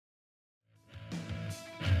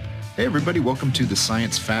Hey everybody, welcome to the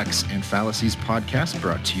Science, Facts, and Fallacies podcast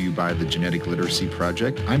brought to you by the Genetic Literacy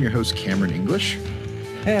Project. I'm your host, Cameron English.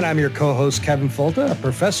 And I'm your co-host, Kevin Folta, a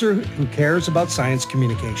professor who cares about science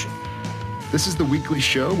communication. This is the weekly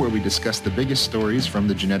show where we discuss the biggest stories from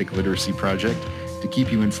the Genetic Literacy Project to keep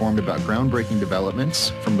you informed about groundbreaking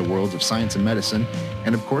developments from the worlds of science and medicine,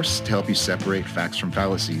 and of course, to help you separate facts from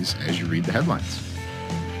fallacies as you read the headlines.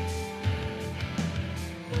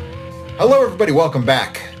 Hello everybody, welcome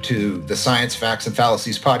back to the Science, Facts, and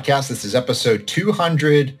Fallacies podcast. This is episode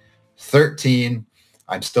 213.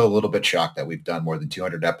 I'm still a little bit shocked that we've done more than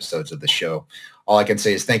 200 episodes of the show. All I can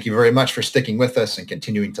say is thank you very much for sticking with us and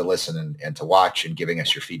continuing to listen and to watch and giving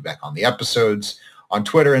us your feedback on the episodes, on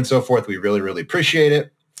Twitter and so forth. We really, really appreciate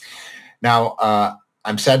it. Now,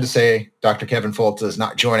 I'm sad to say Dr. Kevin Folta is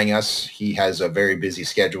not joining us. He has a very busy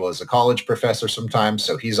schedule as a college professor sometimes,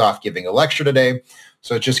 so he's off giving a lecture today.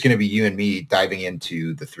 So it's just going to be you and me diving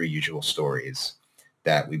into the three usual stories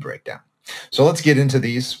that we break down. So let's get into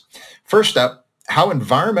these. First up, how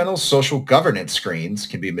environmental social governance screens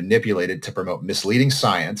can be manipulated to promote misleading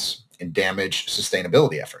science and damage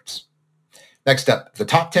sustainability efforts. Next up, the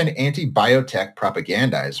top 10 anti-biotech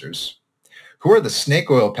propagandizers. Who are the snake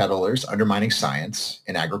oil peddlers undermining science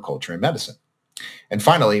in agriculture and medicine? And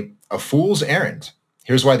finally, a fool's errand.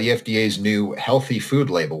 Here's why the FDA's new healthy food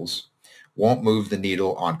labels won't move the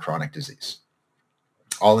needle on chronic disease.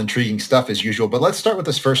 All intriguing stuff as usual, but let's start with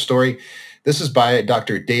this first story. This is by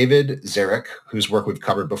Dr. David Zarek, whose work we've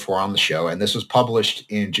covered before on the show, and this was published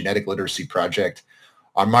in Genetic Literacy Project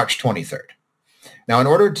on March 23rd. Now, in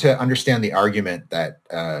order to understand the argument that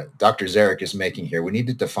Dr. Zarek is making here, we need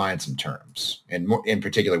to define some terms. And more, in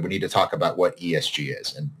particular, we need to talk about what ESG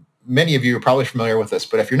is. And many of you are probably familiar with this,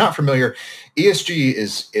 but if you're not familiar, ESG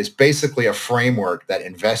is basically a framework that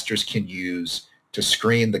investors can use to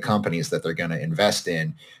screen the companies that they're going to invest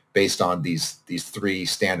in based on these three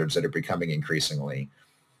standards that are becoming increasingly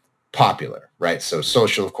popular, right? So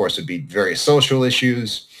social, of course, would be various social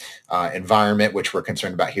issues. Environment, which we're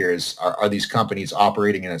concerned about here, is are these companies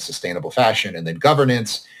operating in a sustainable fashion? And then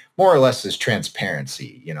governance, more or less, is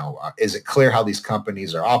transparency. You know, is it clear how these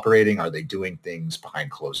companies are operating? Are they doing things behind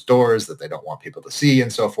closed doors that they don't want people to see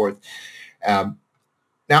and so forth? Now,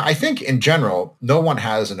 I think in general, no one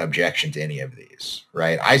has an objection to any of these,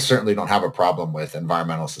 right? I certainly don't have a problem with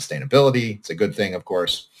environmental sustainability. It's a good thing, of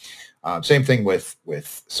course. Same thing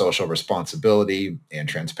with social responsibility and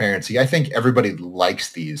transparency. I think everybody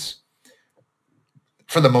likes these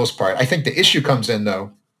for the most part. I think the issue comes in,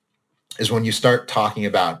 though, is when you start talking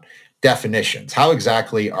about definitions. How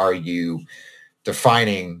exactly are you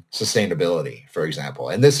defining sustainability, for example?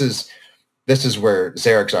 And this is where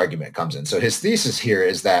Zarek's argument comes in. So his thesis here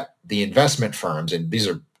is that the investment firms, and these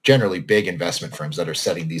are generally big investment firms that are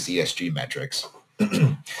setting these ESG metrics,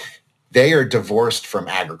 they are divorced from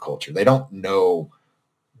agriculture. They don't know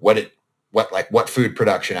what food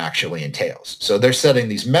production actually entails. So they're setting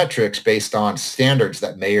these metrics based on standards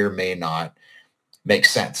that may or may not make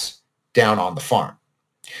sense down on the farm.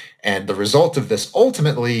 And the result of this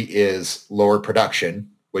ultimately is lower production,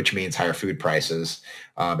 which means higher food prices.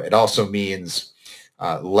 It also means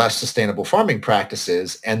less sustainable farming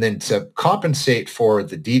practices. And then to compensate for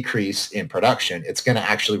the decrease in production, it's going to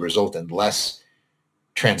actually result in less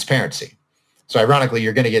transparency. So ironically,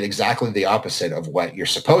 you're going to get exactly the opposite of what you're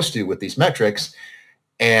supposed to with these metrics.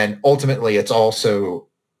 And ultimately, it's also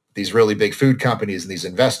these really big food companies and these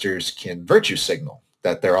investors can virtue signal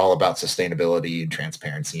that they're all about sustainability and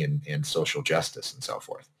transparency and social justice and so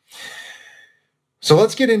forth. So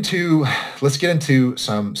let's get into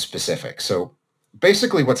some specifics. So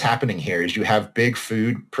basically what's happening here is you have big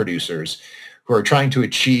food producers who are trying to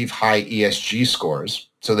achieve high ESG scores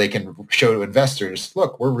so they can show to investors,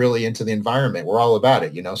 look, we're really into the environment. We're all about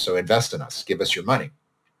it, so invest in us, give us your money.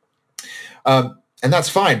 And that's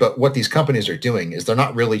fine. But what these companies are doing is they're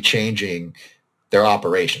not really changing their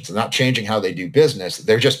operations. They're not changing how they do business.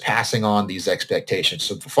 They're just passing on these expectations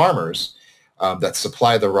to the farmers that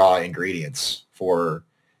supply the raw ingredients for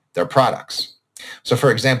their products. So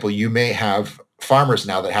for example, you may have farmers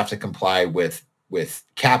now that have to comply with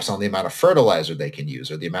caps on the amount of fertilizer they can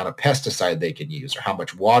use or the amount of pesticide they can use or how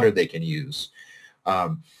much water they can use.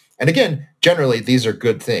 And again, generally, these are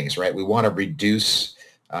good things, right? We want to reduce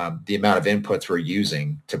the amount of inputs we're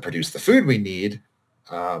using to produce the food we need.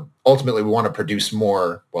 Ultimately, we want to produce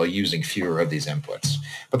more while using fewer of these inputs.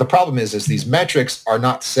 But the problem is these metrics are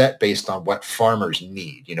not set based on what farmers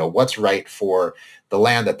need, what's right for the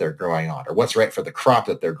land that they're growing on or what's right for the crop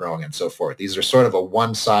that they're growing and so forth. These are sort of a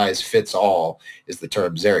one-size-fits-all is the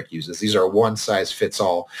term Zarek uses. These are a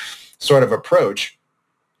one-size-fits-all sort of approach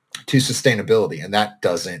to sustainability, and that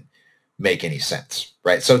doesn't make any sense,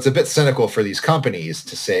 right? So it's a bit cynical for these companies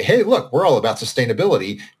to say, hey, look, we're all about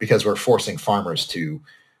sustainability because we're forcing farmers to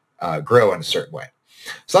grow in a certain way.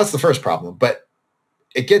 So that's the first problem. But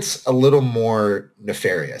it gets a little more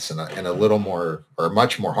nefarious and a little more, or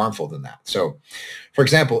much more harmful than that. So, for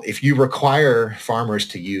example, if you require farmers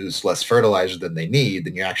to use less fertilizer than they need,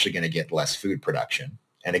 then you're actually going to get less food production.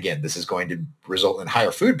 And again, this is going to result in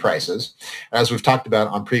higher food prices. As we've talked about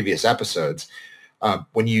on previous episodes,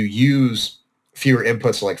 when you use fewer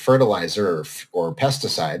inputs like fertilizer or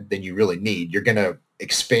pesticide than you really need, you're going to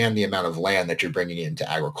expand the amount of land that you're bringing into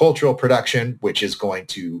agricultural production, which is going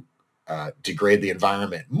to degrade the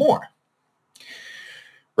environment more,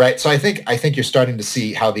 right? So I think you're starting to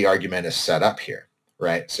see how the argument is set up here,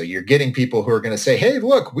 right? So you're getting people who are going to say, "Hey,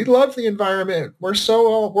 look, we love the environment. We're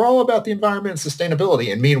all about the environment and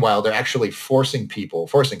sustainability," and meanwhile, they're actually forcing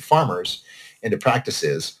farmers into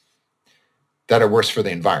practices that are worse for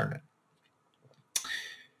the environment.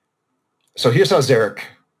 So here's how Zarek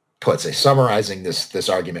puts it, summarizing this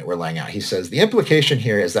argument we're laying out. He says, the implication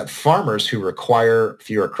here is that farmers who require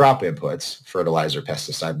fewer crop inputs, fertilizer,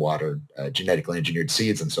 pesticide, water, genetically engineered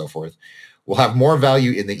seeds, and so forth, will have more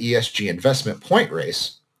value in the ESG investment point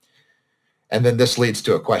race. And then this leads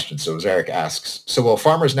to a question. So Zarek asks, so will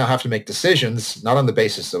farmers now have to make decisions not on the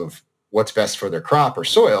basis of what's best for their crop or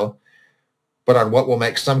soil, but on what will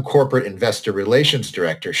make some corporate investor relations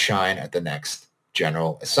director shine at the next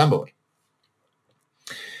General Assembly?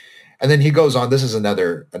 And then he goes on, this is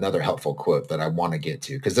another helpful quote that I want to get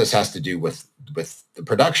to, because this has to do with the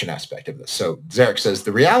production aspect of this. So Zarek says,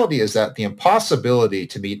 the reality is that the impossibility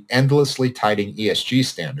to meet endlessly tightening ESG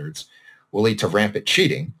standards will lead to rampant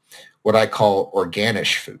cheating, what I call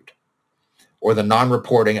organish food, or the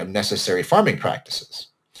non-reporting of necessary farming practices.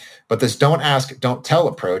 But this don't ask, don't tell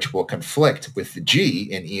approach will conflict with the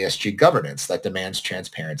G in ESG governance that demands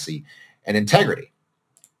transparency and integrity.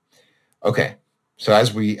 Okay. So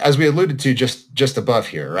as we alluded to just above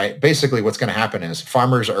here, right? Basically what's going to happen is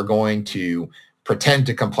farmers are going to pretend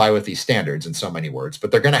to comply with these standards in so many words,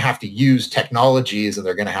 but they're going to have to use technologies and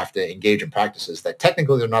they're going to have to engage in practices that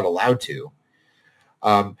technically they're not allowed to,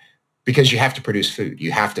 because you have to produce food.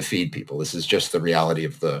 You have to feed people. This is just the reality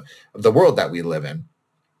of the world that we live in.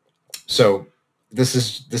 So this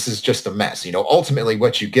is just a mess. Ultimately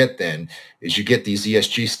what you get then is you get these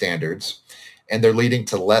ESG standards, and they're leading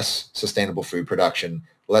to less sustainable food production,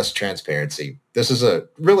 less transparency. It's a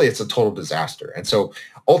total disaster. And so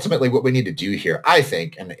ultimately what we need to do here, I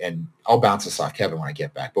think, and I'll bounce this off Kevin when I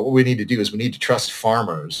get back, but what we need to do is we need to trust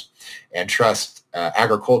farmers and trust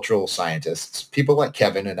agricultural scientists, people like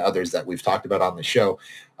Kevin and others that we've talked about on the show.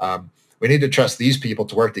 We need to trust these people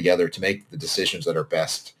to work together to make the decisions that are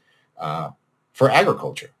best for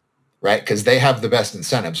agriculture. Right? Because they have the best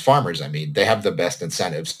incentives, farmers, they have the best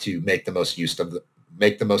incentives to make the most use of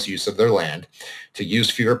their land, to use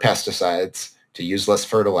fewer pesticides, to use less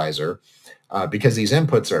fertilizer, because these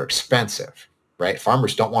inputs are expensive, right?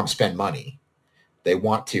 Farmers don't want to spend money. They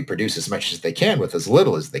want to produce as much as they can with as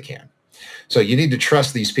little as they can. So you need to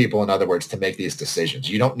trust these people, in other words, to make these decisions.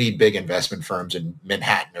 You don't need big investment firms in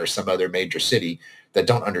Manhattan or some other major city that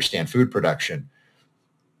don't understand food production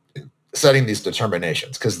setting these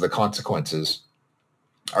determinations, because the consequences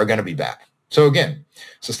are going to be bad. So again,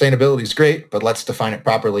 sustainability is great, but let's define it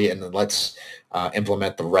properly, and then let's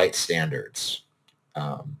implement the right standards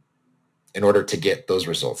in order to get those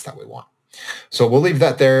results that we want. So we'll leave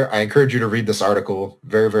that there. I encourage you to read this article.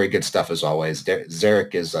 Very, very good stuff as always.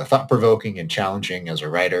 Zarek is thought-provoking and challenging as a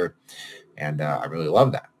writer, and I really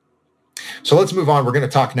love that. So let's move on. We're going to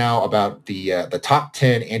talk now about the top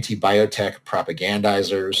 10 anti-biotech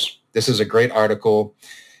propagandizers. This is a great article.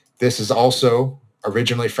 This is also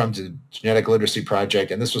originally from the Genetic Literacy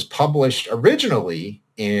Project, and this was published originally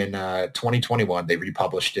in 2021. They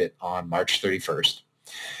republished it on March 31st.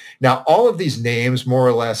 Now, all of these names, more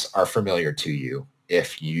or less, are familiar to you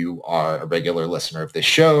if you are a regular listener of this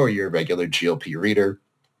show or you're a regular GLP reader.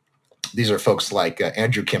 These are folks like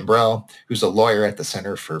Andrew Kimbrell, who's a lawyer at the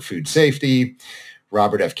Center for Food Safety,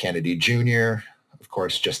 Robert F. Kennedy Jr., of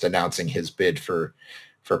course, just announcing his bid for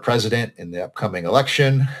president in the upcoming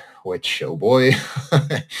election, which, oh boy,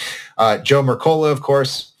 Joe Mercola, of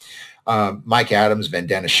course, Mike Adams,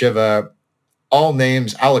 Vandana Shiva, all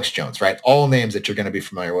names, Alex Jones, right? All names that you're going to be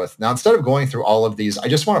familiar with. Now, instead of going through all of these, I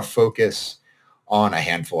just want to focus on a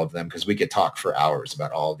handful of them because we could talk for hours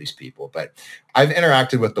about all of these people. But I've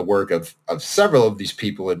interacted with the work of several of these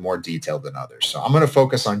people in more detail than others. So I'm going to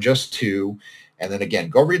focus on just two. And then again,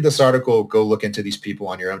 go read this article, go look into these people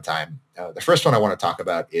on your own time. The first one I want to talk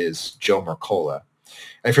about is Joe Mercola.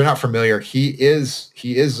 And if you're not familiar, he is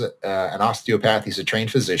an osteopath. He's a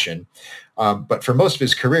trained physician. But for most of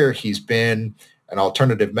his career, he's been an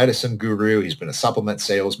alternative medicine guru. He's been a supplement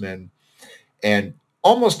salesman. And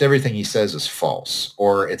almost everything he says is false,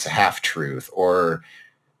 or it's a half-truth, or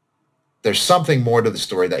there's something more to the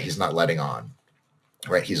story that he's not letting on,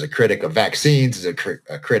 right? He's a critic of vaccines. He's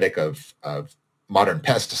a critic of modern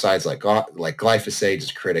pesticides like glyphosate.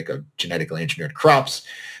 He's a critic of genetically engineered crops.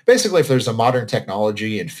 Basically, if there's a modern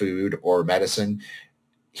technology in food or medicine,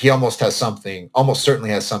 he almost certainly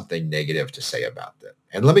has something negative to say about that.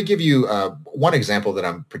 And let me give you one example that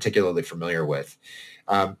I'm particularly familiar with.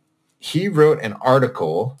 He wrote an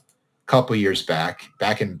article a couple years back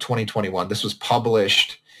in 2021. This was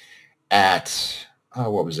published at,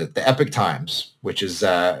 what was it? The Epic Times, which is,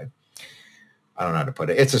 I don't know how to put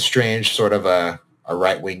it. It's a strange sort of a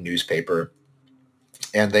right-wing newspaper.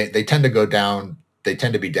 And they tend to go down, they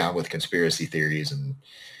tend to be down with conspiracy theories and,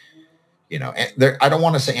 I don't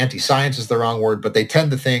want to say anti-science is the wrong word, but they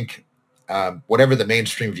tend to think whatever the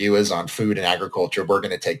mainstream view is on food and agriculture, we're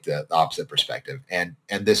going to take the opposite perspective. And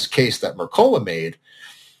this case that Mercola made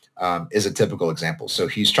is a typical example. So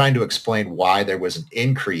he's trying to explain why there was an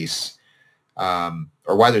increase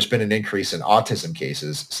or why there's been an increase in autism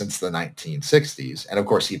cases since the 1960s. And of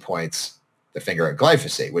course, he points the finger at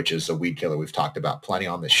glyphosate, which is a weed killer we've talked about plenty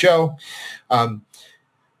on the show.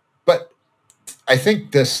 But I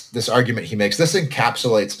think this argument he makes, this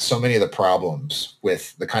encapsulates so many of the problems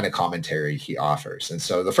with the kind of commentary he offers. And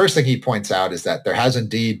so the first thing he points out is that there has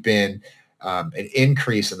indeed been an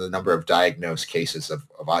increase in the number of diagnosed cases of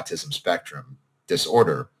autism spectrum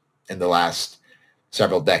disorder in the last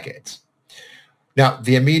several decades. Now,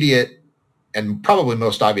 the immediate and probably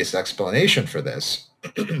most obvious explanation for this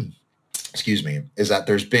is that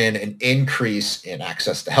there's been an increase in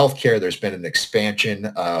access to healthcare. There's been an expansion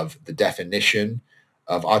of the definition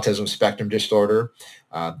of autism spectrum disorder.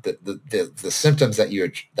 The symptoms that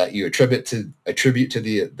you attribute to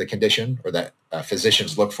the condition, or that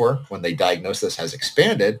physicians look for when they diagnose this, has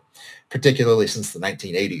expanded, particularly since the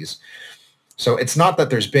 1980s. So it's not that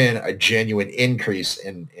there's been a genuine increase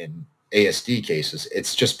in ASD cases.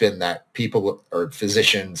 It's just been that people, or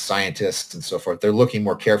physicians, scientists, and so forth, they're looking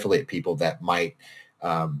more carefully at people that might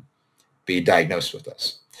be diagnosed with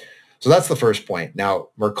this. So that's the first point. Now,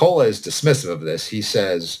 Mercola is dismissive of this. He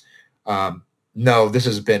says, no, this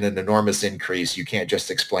has been an enormous increase. You can't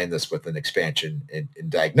just explain this with an expansion in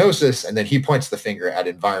diagnosis. And then he points the finger at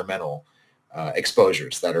environmental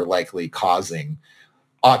exposures that are likely causing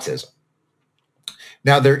autism.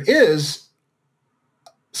 Now, there is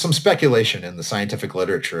some speculation in the scientific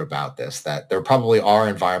literature about this, that there probably are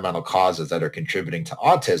environmental causes that are contributing to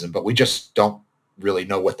autism, but we just don't really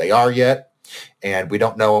know what they are yet. And we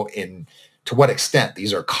don't know to what extent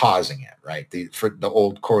these are causing it, right? The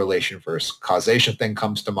old correlation versus causation thing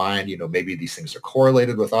comes to mind. Maybe these things are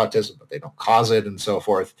correlated with autism, but they don't cause it, and so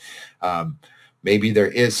forth. Maybe there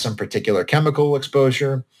is some particular chemical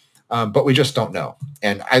exposure, but we just don't know.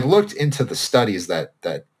 And I looked into the studies that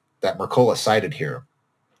Mercola cited here,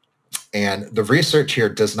 and the research here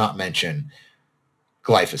does not mention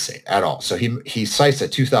glyphosate at all. So he cites a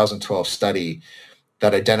 2012 study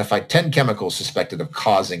that identified 10 chemicals suspected of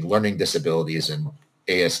causing learning disabilities, and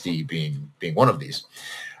ASD being one of these.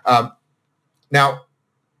 Now,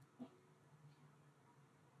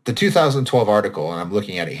 the 2012 article, and I'm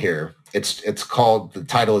looking at it here, it's called, the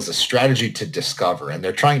title is A Strategy to Discover, and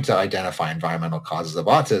they're trying to identify environmental causes of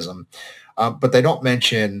autism, but they don't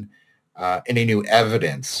mention any new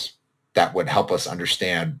evidence that would help us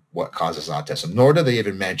understand what causes autism, nor do they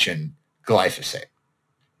even mention glyphosate.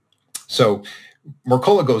 So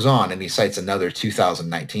Mercola goes on and he cites another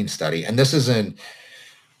 2019 study, and this is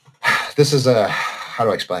a, how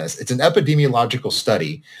do I explain this? It's an epidemiological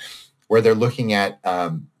study where they're looking at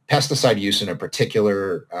pesticide use in a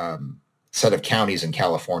particular set of counties in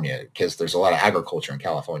California, because there's a lot of agriculture in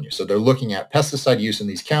California. So they're looking at pesticide use in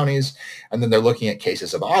these counties, and then they're looking at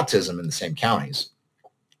cases of autism in the same counties.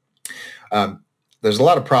 There's a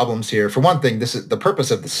lot of problems here. For one thing, the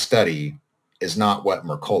purpose of the study is not what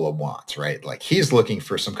Mercola wants, right? Like, he's looking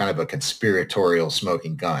for some kind of a conspiratorial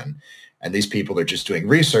smoking gun, and these people are just doing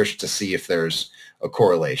research to see if there's a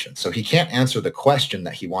correlation. So he can't answer the question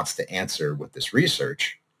that he wants to answer with this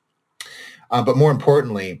research. But more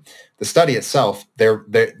importantly, the study itself,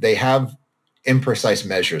 they have imprecise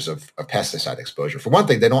measures of pesticide exposure. For one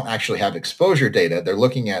thing, they don't actually have exposure data. They're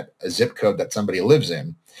looking at a zip code that somebody lives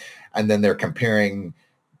in, and then they're comparing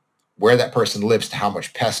where that person lives to how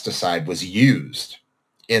much pesticide was used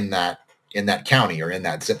in that county or in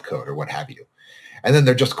that zip code or what have you. And then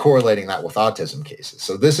they're just correlating that with autism cases.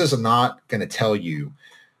 So this is not going to tell you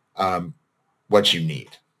what you need.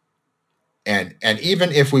 And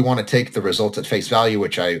even if we want to take the results at face value,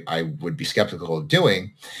 which I would be skeptical of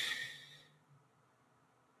doing,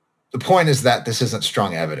 the point is that this isn't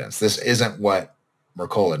strong evidence. This isn't what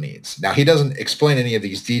Mercola needs. Now, he doesn't explain any of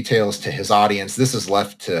these details to his audience. This is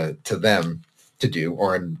left to them to do,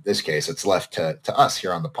 or in this case, it's left to us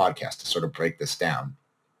here on the podcast to sort of break this down.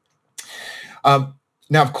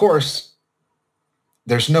 Now, of course,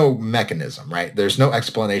 there's no mechanism, right? There's no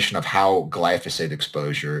explanation of how glyphosate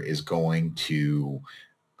exposure is going to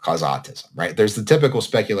cause autism, right? There's the typical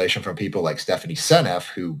speculation from people like Stephanie Seneff,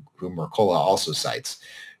 who Mercola also cites.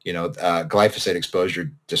 Glyphosate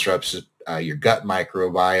exposure disrupts your gut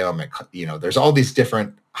microbiome. There's all these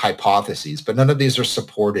different hypotheses, but none of these are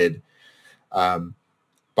supported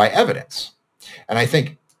by evidence. And I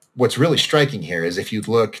think what's really striking here is if you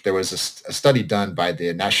look, there was a study done by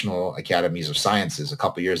the National Academies of Sciences a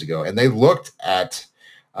couple years ago, and they looked at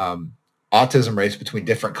autism rates between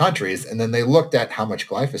different countries, and then they looked at how much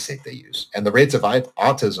glyphosate they use. And the rates of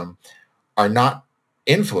autism are not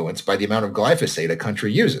influenced by the amount of glyphosate a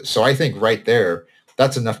country uses. So I think right there,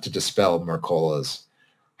 that's enough to dispel Mercola's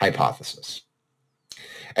hypothesis.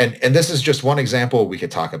 And this is just one example. We could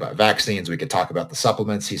talk about vaccines. We could talk about the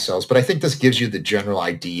supplements he sells. But I think this gives you the general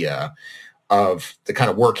idea of the kind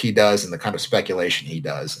of work he does and the kind of speculation he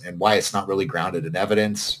does and why it's not really grounded in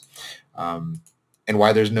evidence and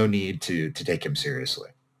why there's no need to take him seriously.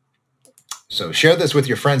 So share this with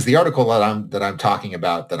your friends. The article that I'm talking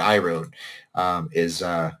about that I wrote has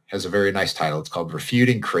a very nice title. It's called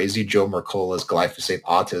 "Refuting Crazy Joe Mercola's Glyphosate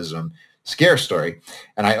Autism Scare Story."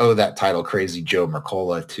 And I owe that title, Crazy Joe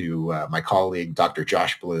Mercola, to my colleague, Dr.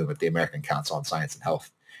 Josh Bloom at the American Council on Science and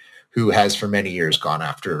Health, who has for many years gone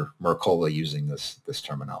after Mercola using this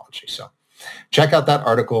terminology. So check out that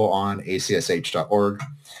article on acsh.org.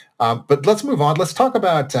 But let's move on. Let's talk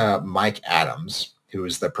about Mike Adams, who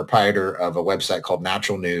is the proprietor of a website called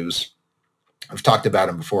Natural News. I've talked about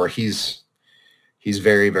him before. He's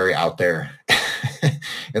very, very out there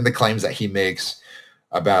in the claims that he makes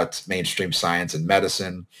about mainstream science and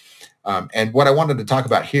medicine. And what I wanted to talk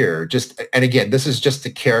about here, and again, this is just to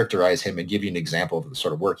characterize him and give you an example of the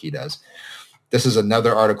sort of work he does. This is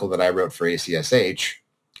another article that I wrote for ACSH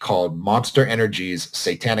called "Monster Energy's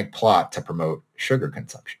Satanic Plot to Promote Sugar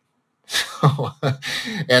Consumption."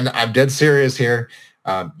 And I'm dead serious here.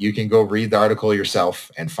 You can go read the article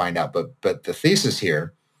yourself and find out. But the thesis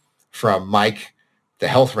here from Mike, the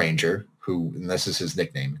Health Ranger, who, and this is his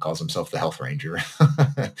nickname, calls himself the Health Ranger.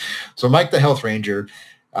 So Mike, the Health Ranger,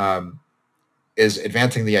 is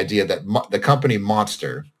advancing the idea that the company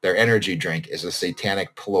Monster, their energy drink, is a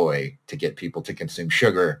satanic ploy to get people to consume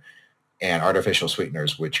sugar and artificial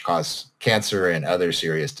sweeteners, which cause cancer and other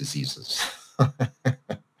serious diseases.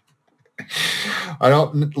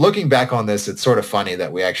 Looking back on this, it's sort of funny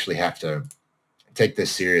that we actually have to take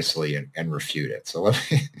this seriously and refute it. So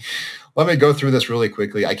let me go through this really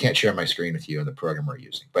quickly. I can't share my screen with you in the program we're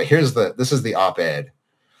using, but this is the op-ed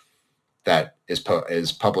that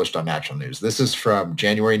is published on Natural News. This is from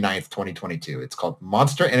January 9th, 2022. It's called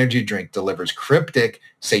 "Monster Energy Drink Delivers Cryptic,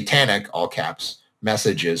 Satanic," all caps,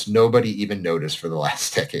 "messages nobody even noticed for the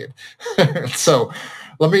last decade." So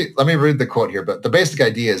let me read the quote here, but the basic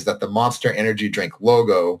idea is that the Monster Energy Drink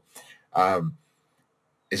logo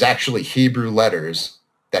is actually Hebrew letters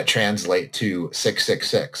that translate to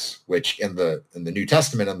 666, which in the New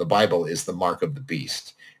Testament and the Bible is the mark of the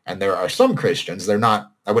beast. And there are some Christians,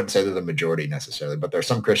 I wouldn't say they're the majority necessarily, but there are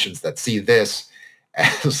some Christians that see this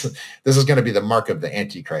as this is going to be the mark of the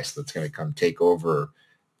Antichrist that's going to come take over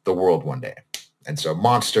the world one day. And so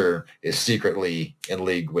Monster is secretly in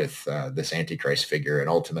league with this Antichrist figure and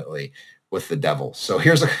ultimately with the devil. So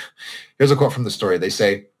here's a quote from the story. They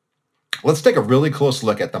say, "Let's take a really close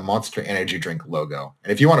look at the Monster Energy Drink logo."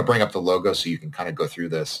 And if you want to bring up the logo so you can kind of go through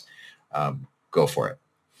this, go for it.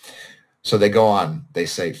 So they go on. They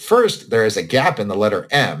say, "First, there is a gap in the letter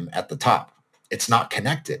M at the top. It's not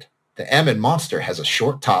connected. The M in Monster has a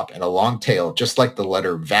short top and a long tail, just like the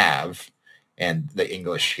letter VAV. And the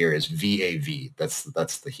English here is VAV.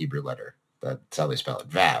 That's the Hebrew letter. That's how they spell it,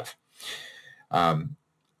 VAV.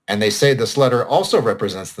 And they say this letter also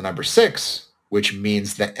represents the number 6, which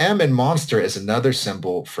means the M in Monster is another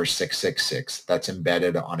symbol for 666 that's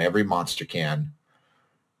embedded on every Monster can,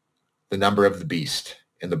 the number of the beast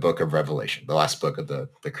in the book of Revelation, the last book of the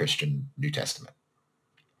Christian New Testament."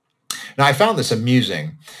 Now, I found this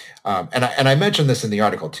amusing, and I mentioned this in the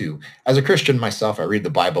article too. As a Christian myself, I read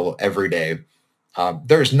the Bible every day.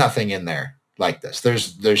 There's nothing in there like this.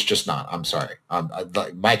 There's just not. I'm sorry.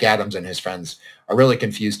 Mike Adams and his friends are really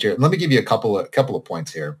confused here. Let me give you a couple of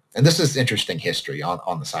points here. And this is interesting history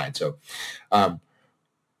on the side. So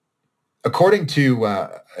according to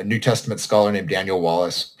a New Testament scholar named Daniel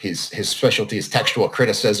Wallace, his specialty is textual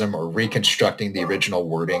criticism or reconstructing the original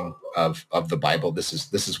wording of the Bible. This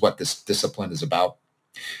is what this discipline is about.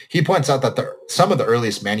 He points out that some of the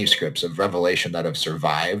earliest manuscripts of Revelation that have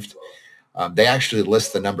survived, they actually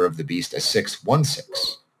list the number of the beast as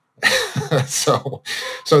 616.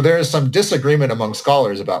 So there is some disagreement among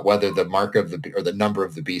scholars about whether the mark of the number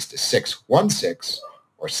of the beast is 616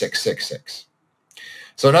 or 666.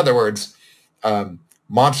 So in other words,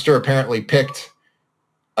 Monster apparently picked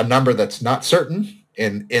a number that's not certain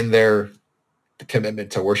in their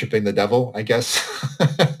commitment to worshiping the devil, I guess.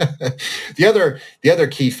 The other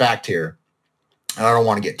key fact here, and I don't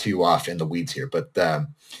want to get too off in the weeds here, but the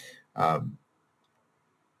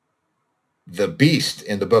beast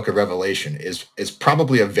in the book of Revelation is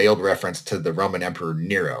probably a veiled reference to the Roman Emperor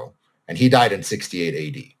Nero, and he died in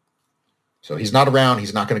 68 AD. So he's not around.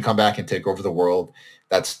 He's not going to come back and take over the world.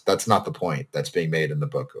 That's not the point that's being made in the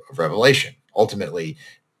book of Revelation. Ultimately,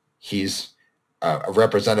 he's a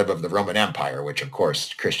representative of the Roman Empire, which, of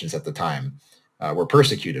course, Christians at the time were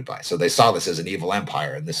persecuted by. So they saw this as an evil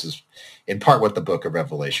empire, and this is in part what the book of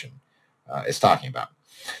Revelation is talking about.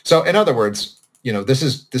 So in other words, this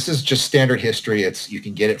is just standard history. You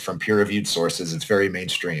can get it from peer-reviewed sources. It's very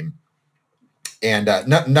mainstream. And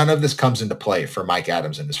none of this comes into play for Mike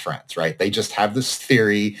Adams and his friends, right? They just have this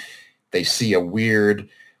theory. They see a weird,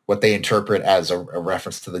 what they interpret as a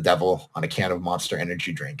reference to the devil on a can of Monster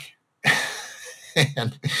Energy drink.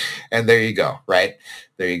 and there you go, right?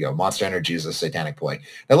 There you go. Monster Energy is a satanic ploy.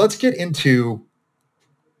 Now let's get into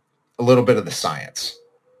a little bit of the science.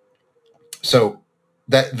 So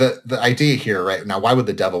that the idea here, right now, why would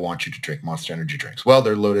the devil want you to drink Monster Energy drinks? Well,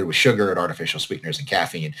 they're loaded with sugar and artificial sweeteners and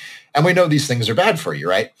caffeine. And we know these things are bad for you,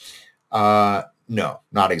 right? No,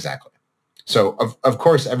 not exactly. So of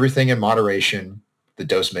course, everything in moderation, the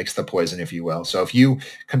dose makes the poison, if you will. So if you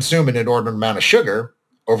consume an inordinate amount of sugar,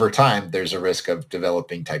 over time, there's a risk of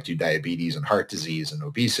developing type 2 diabetes and heart disease and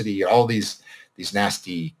obesity, all these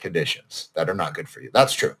nasty conditions that are not good for you.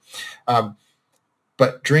 That's true.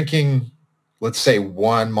 But drinking, let's say,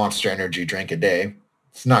 one Monster Energy drink a day,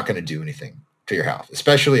 it's not going to do anything to your health,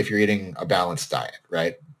 especially if you're eating a balanced diet,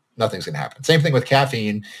 right? Nothing's going to happen. Same thing with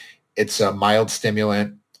caffeine. It's a mild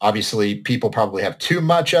stimulant. Obviously, people probably have too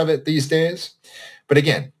much of it these days. But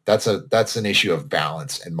again, that's an issue of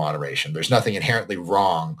balance and moderation. There's nothing inherently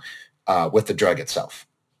wrong with the drug itself.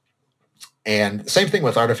 And same thing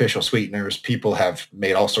with artificial sweeteners. People have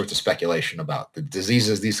made all sorts of speculation about the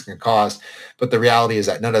diseases these can cause, but the reality is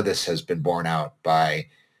that none of this has been borne out by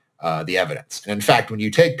the evidence. And in fact, when you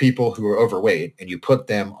take people who are overweight and you put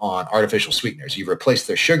them on artificial sweeteners, you replace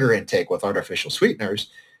their sugar intake with artificial sweeteners,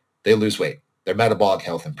 they lose weight. Their metabolic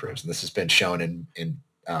health improves. And this has been shown in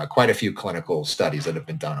quite a few clinical studies that have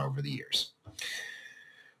been done over the years.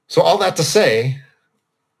 So all that to say,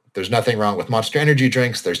 there's nothing wrong with Monster Energy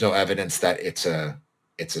drinks. There's no evidence that it's a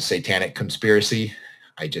satanic conspiracy.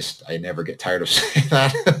 I never get tired of saying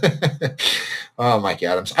that. Oh, Mike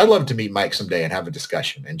Adams. I'd love to meet Mike someday and have a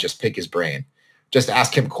discussion and just pick his brain. Just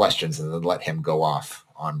ask him questions and then let him go off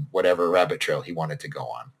on whatever rabbit trail he wanted to go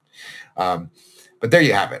on. But there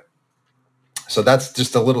you have it. So that's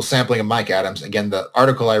just a little sampling of Mike Adams. Again, the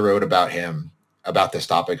article I wrote about him, about this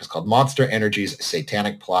topic, is called Monster Energy's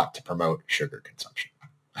Satanic Plot to Promote Sugar Consumption.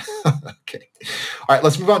 Okay. All right,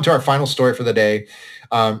 let's move on to our final story for the day.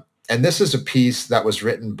 And this is a piece that was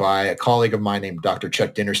written by a colleague of mine named Dr.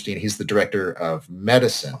 Chuck Dinnerstein. He's the director of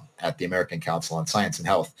medicine at the American Council on Science and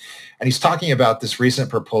Health. And he's talking about this recent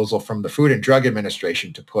proposal from the Food and Drug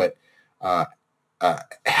Administration to put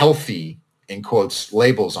healthy, in quotes,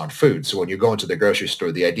 labels on food. So when you go into the grocery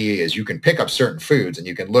store, the idea is you can pick up certain foods and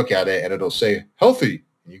you can look at it and it'll say healthy.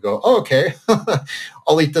 And you go, oh, okay,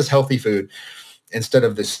 I'll eat this healthy food instead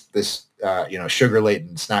of this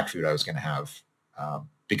sugar-laden snack food I was going to have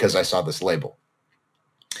because I saw this label.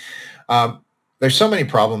 There's so many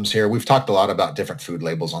problems here. We've talked a lot about different food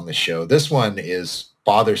labels on this show. This one is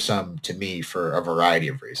bothersome to me for a variety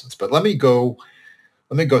of reasons. But let me go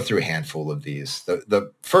through a handful of these.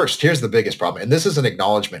 The first, here's the biggest problem, and this is an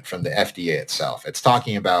acknowledgement from the FDA itself. It's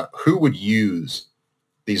talking about who would use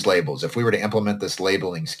these labels. If we were to implement this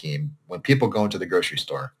labeling scheme, when people go into the grocery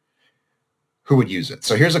store, who would use it?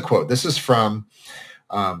 So here's a quote. This is from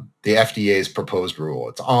the FDA's proposed rule.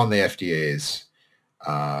 It's on the FDA's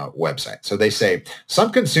website. So they say,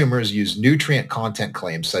 some consumers use nutrient content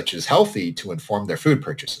claims such as healthy to inform their food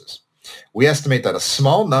purchases. We estimate that a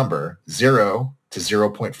small number, 0 to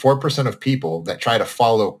 0.4% of people that try to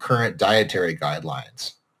follow current dietary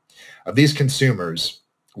guidelines of these consumers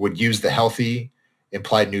would use the healthy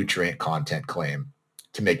implied nutrient content claim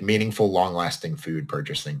to make meaningful, long-lasting food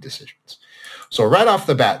purchasing decisions. So right off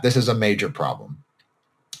the bat, this is a major problem,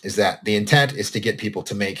 is that the intent is to get people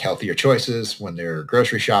to make healthier choices when they're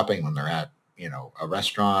grocery shopping, when they're at, a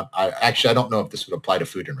restaurant. I don't know if this would apply to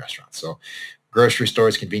food in restaurants. So grocery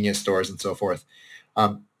stores, convenience stores, and so forth.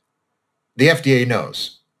 The FDA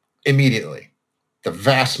knows immediately the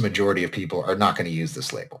vast majority of people are not going to use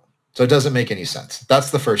this label. So it doesn't make any sense.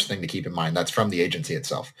 That's the first thing to keep in mind. That's from the agency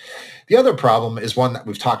itself. The other problem is one that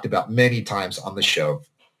we've talked about many times on the show.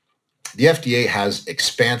 The FDA has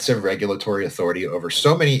expansive regulatory authority over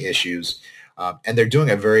so many issues, and they're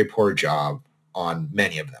doing a very poor job on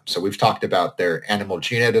many of them. So we've talked about their animal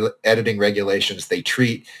gene editing regulations. They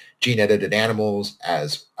treat gene-edited animals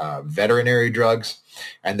as veterinary drugs,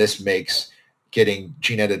 and this makes getting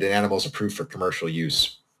gene-edited animals approved for commercial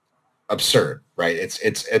use absurd, right?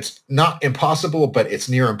 It's not impossible, but it's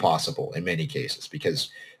near impossible in many cases because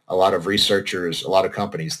a lot of researchers, a lot of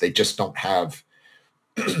companies, they just don't have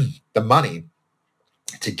the money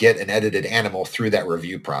to get an edited animal through that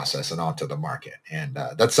review process and onto the market. And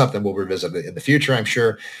that's something we'll revisit in the future, I'm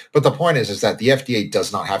sure. But the point is that the FDA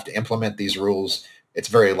does not have to implement these rules. It's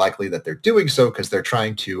very likely that they're doing so because they're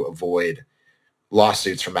trying to avoid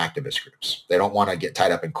lawsuits from activist groups. They don't want to get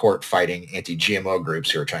tied up in court fighting anti-GMO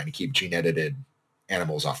groups who are trying to keep gene-edited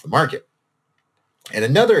animals off the market. And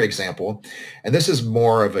another example, and this is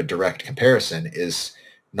more of a direct comparison, is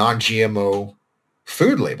non-GMO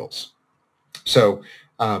food labels. So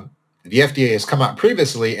the FDA has come out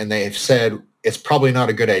previously and they have said it's probably not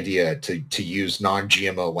a good idea to use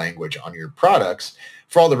non-GMO language on your products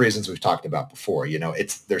for all the reasons we've talked about before.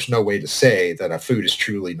 There's no way to say that a food is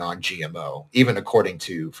truly non-GMO, even according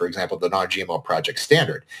to, for example, the Non-GMO Project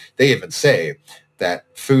standard. They even say that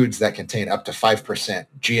foods that contain up to 5%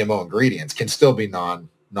 GMO ingredients can still be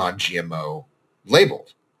non-GMO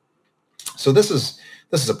labeled. So this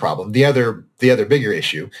is a problem. The other bigger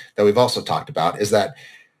issue that we've also talked about is that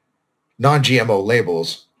non-GMO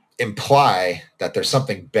labels imply that there's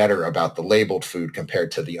something better about the labeled food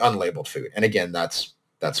compared to the unlabeled food. And again, that's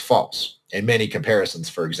false. In many comparisons,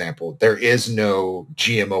 for example, there is no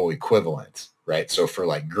GMO equivalent, right? So for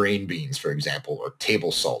like green beans, for example, or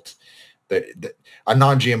table salt, a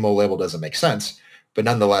non-GMO label doesn't make sense, but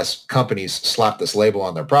nonetheless, companies slap this label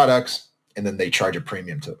on their products and then they charge a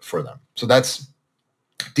premium for them. So that's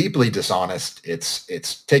deeply dishonest.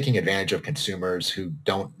 It's taking advantage of consumers who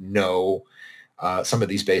don't know some of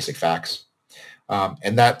these basic facts.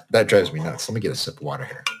 And that drives me nuts. Let me get a sip of water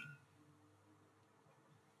here.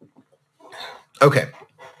 Okay.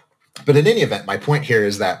 But in any event, my point here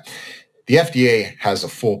is that the FDA has a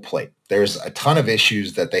full plate. There's a ton of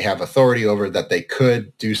issues that they have authority over that they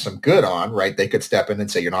could do some good on, right? They could step in and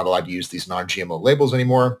say, you're not allowed to use these non-GMO labels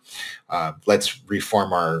anymore. Let's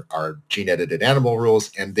reform our gene-edited animal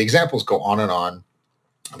rules. And the examples go on and on.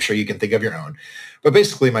 I'm sure you can think of your own. But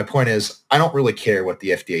basically, my point is, I don't really care what the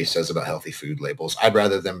FDA says about healthy food labels. I'd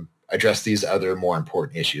rather them address these other more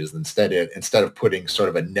important issues instead of putting sort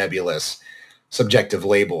of a nebulous, subjective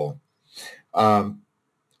label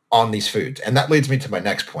on these foods. And that leads me to my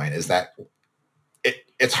next point, is that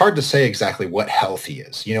it's hard to say exactly what healthy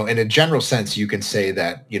is. In a general sense, you can say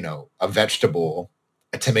that, a vegetable,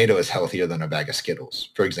 a tomato is healthier than a bag of Skittles,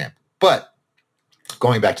 for example. But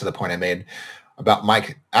going back to the point I made about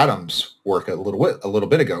Mike Adams' work a little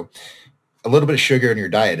bit ago, a little bit of sugar in your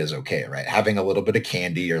diet is okay, right? Having a little bit of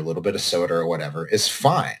candy or a little bit of soda or whatever is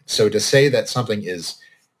fine. So to say that something is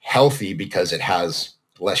healthy because it has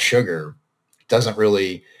less sugar doesn't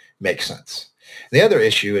really make sense. The other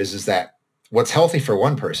issue is that what's healthy for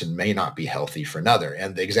one person may not be healthy for another.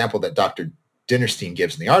 And the example that Dr. Dinnerstein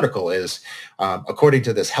gives in the article is, according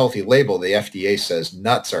to this healthy label, the FDA says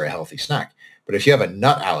nuts are a healthy snack. But if you have a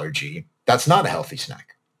nut allergy, that's not a healthy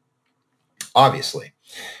snack, obviously.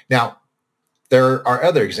 Now, there are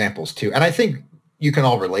other examples too. And I think you can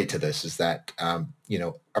all relate to this, is that,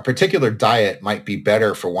 a particular diet might be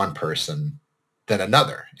better for one person than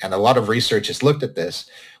another. And a lot of research has looked at this.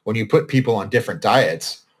 When you put people on different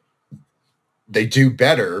diets, they do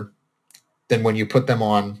better than when you put them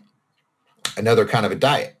on another kind of a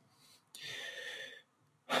diet.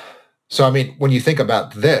 So, when you think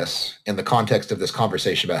about this in the context of this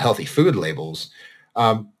conversation about healthy food labels,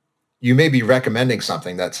 you may be recommending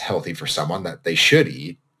something that's healthy for someone that they should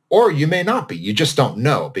eat, or you may not be. You just don't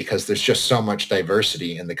know, because there's just so much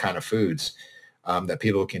diversity in the kind of foods that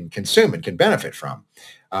people can consume and can benefit from.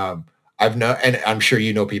 I've known, and I'm sure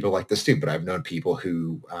you know people like this too, but I've known people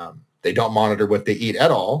who they don't monitor what they eat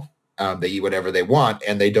at all. They eat whatever they want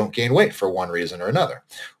and they don't gain weight for one reason or another,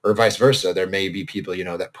 or vice versa. There may be people,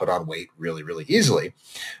 that put on weight really, really easily.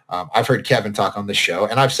 I've heard Kevin talk on the show,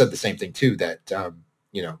 and I've said the same thing too, that,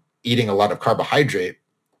 eating a lot of carbohydrate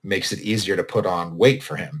makes it easier to put on weight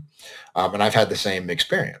for him. And I've had the same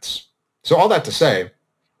experience. So all that to say,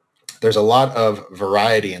 there's a lot of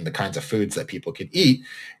variety in the kinds of foods that people can eat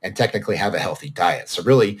and technically have a healthy diet. So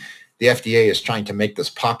really, the FDA is trying to make this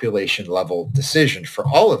population level decision for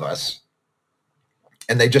all of us,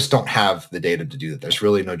 and they just don't have the data to do that. There's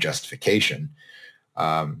really no justification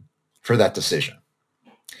for that decision.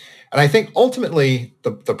 And I think ultimately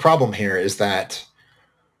the problem here is that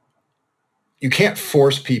you can't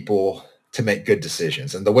force people to make good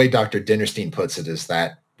decisions. And the way Dr. Dinnerstein puts it is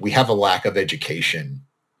that we have a lack of education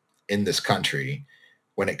in this country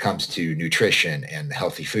when it comes to nutrition and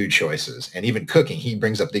healthy food choices and even cooking. He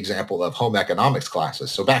brings up the example of home economics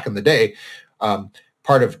classes. So back in the day,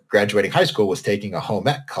 part of graduating high school was taking a home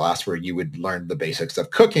ec class where you would learn the basics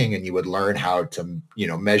of cooking and you would learn how to,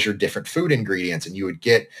 measure different food ingredients, and you would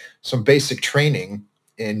get some basic training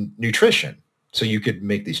in nutrition so you could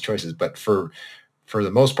make these choices. But for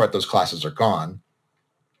the most part, those classes are gone.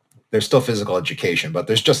 There's still physical education, but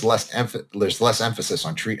there's just less emphasis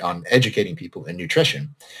on educating people in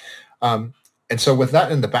nutrition. And so with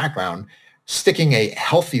that in the background, sticking a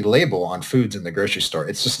healthy label on foods in the grocery store,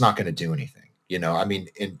 it's just not going to do anything.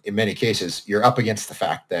 In many cases, you're up against the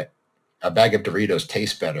fact that a bag of Doritos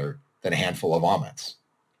tastes better than a handful of almonds.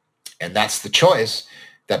 And that's the choice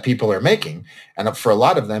that people are making. And for a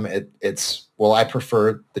lot of them, it's, well, I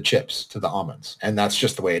prefer the chips to the almonds. And that's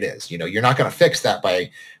just the way it is. You're not going to fix that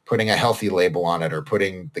by putting a healthy label on it or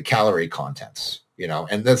putting the calorie contents,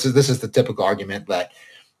 and this is the typical argument that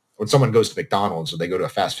when someone goes to McDonald's or they go to a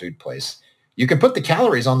fast food place, you can put the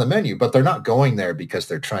calories on the menu, but they're not going there because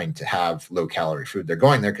they're trying to have low calorie food. They're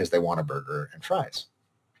going there because they want a burger and fries.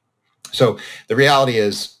 So the reality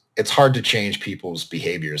is it's hard to change people's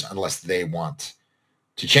behaviors unless they want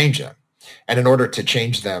to change them. And in order to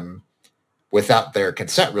change them without their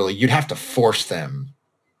consent, really, you'd have to force them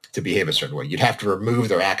to behave a certain way. You'd have to remove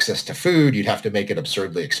their access to food. You'd have to make it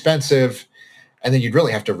absurdly expensive. And then you'd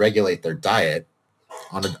really have to regulate their diet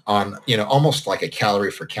on almost like a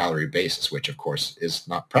calorie for calorie basis, which of course is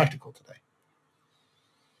not practical today.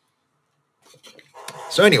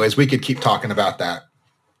 So anyways, we could keep talking about that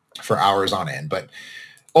for hours on end, but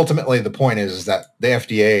ultimately the point is that the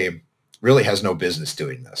FDA really has no business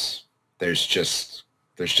doing this. There's just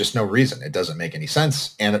no reason. It doesn't make any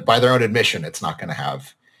sense. And by their own admission, it's not going to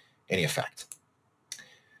have any effect.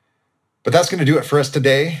 But that's going to do it for us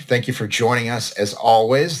today. Thank you for joining us as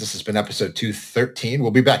always. This has been episode 213.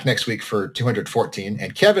 We'll be back next week for 214,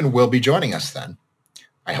 and Kevin will be joining us then,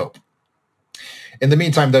 I hope. In the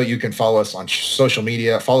meantime, though, you can follow us on social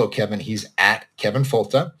media. Follow Kevin. He's at Kevin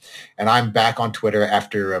Folta. And I'm back on Twitter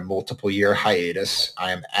after a multiple year hiatus.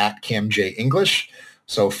 I am at CamJEnglish.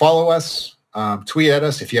 So follow us, tweet at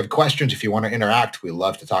us. If you have questions, if you want to interact, we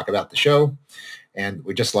love to talk about the show. And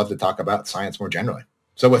we just love to talk about science more generally.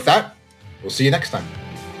 So with that, we'll see you next time.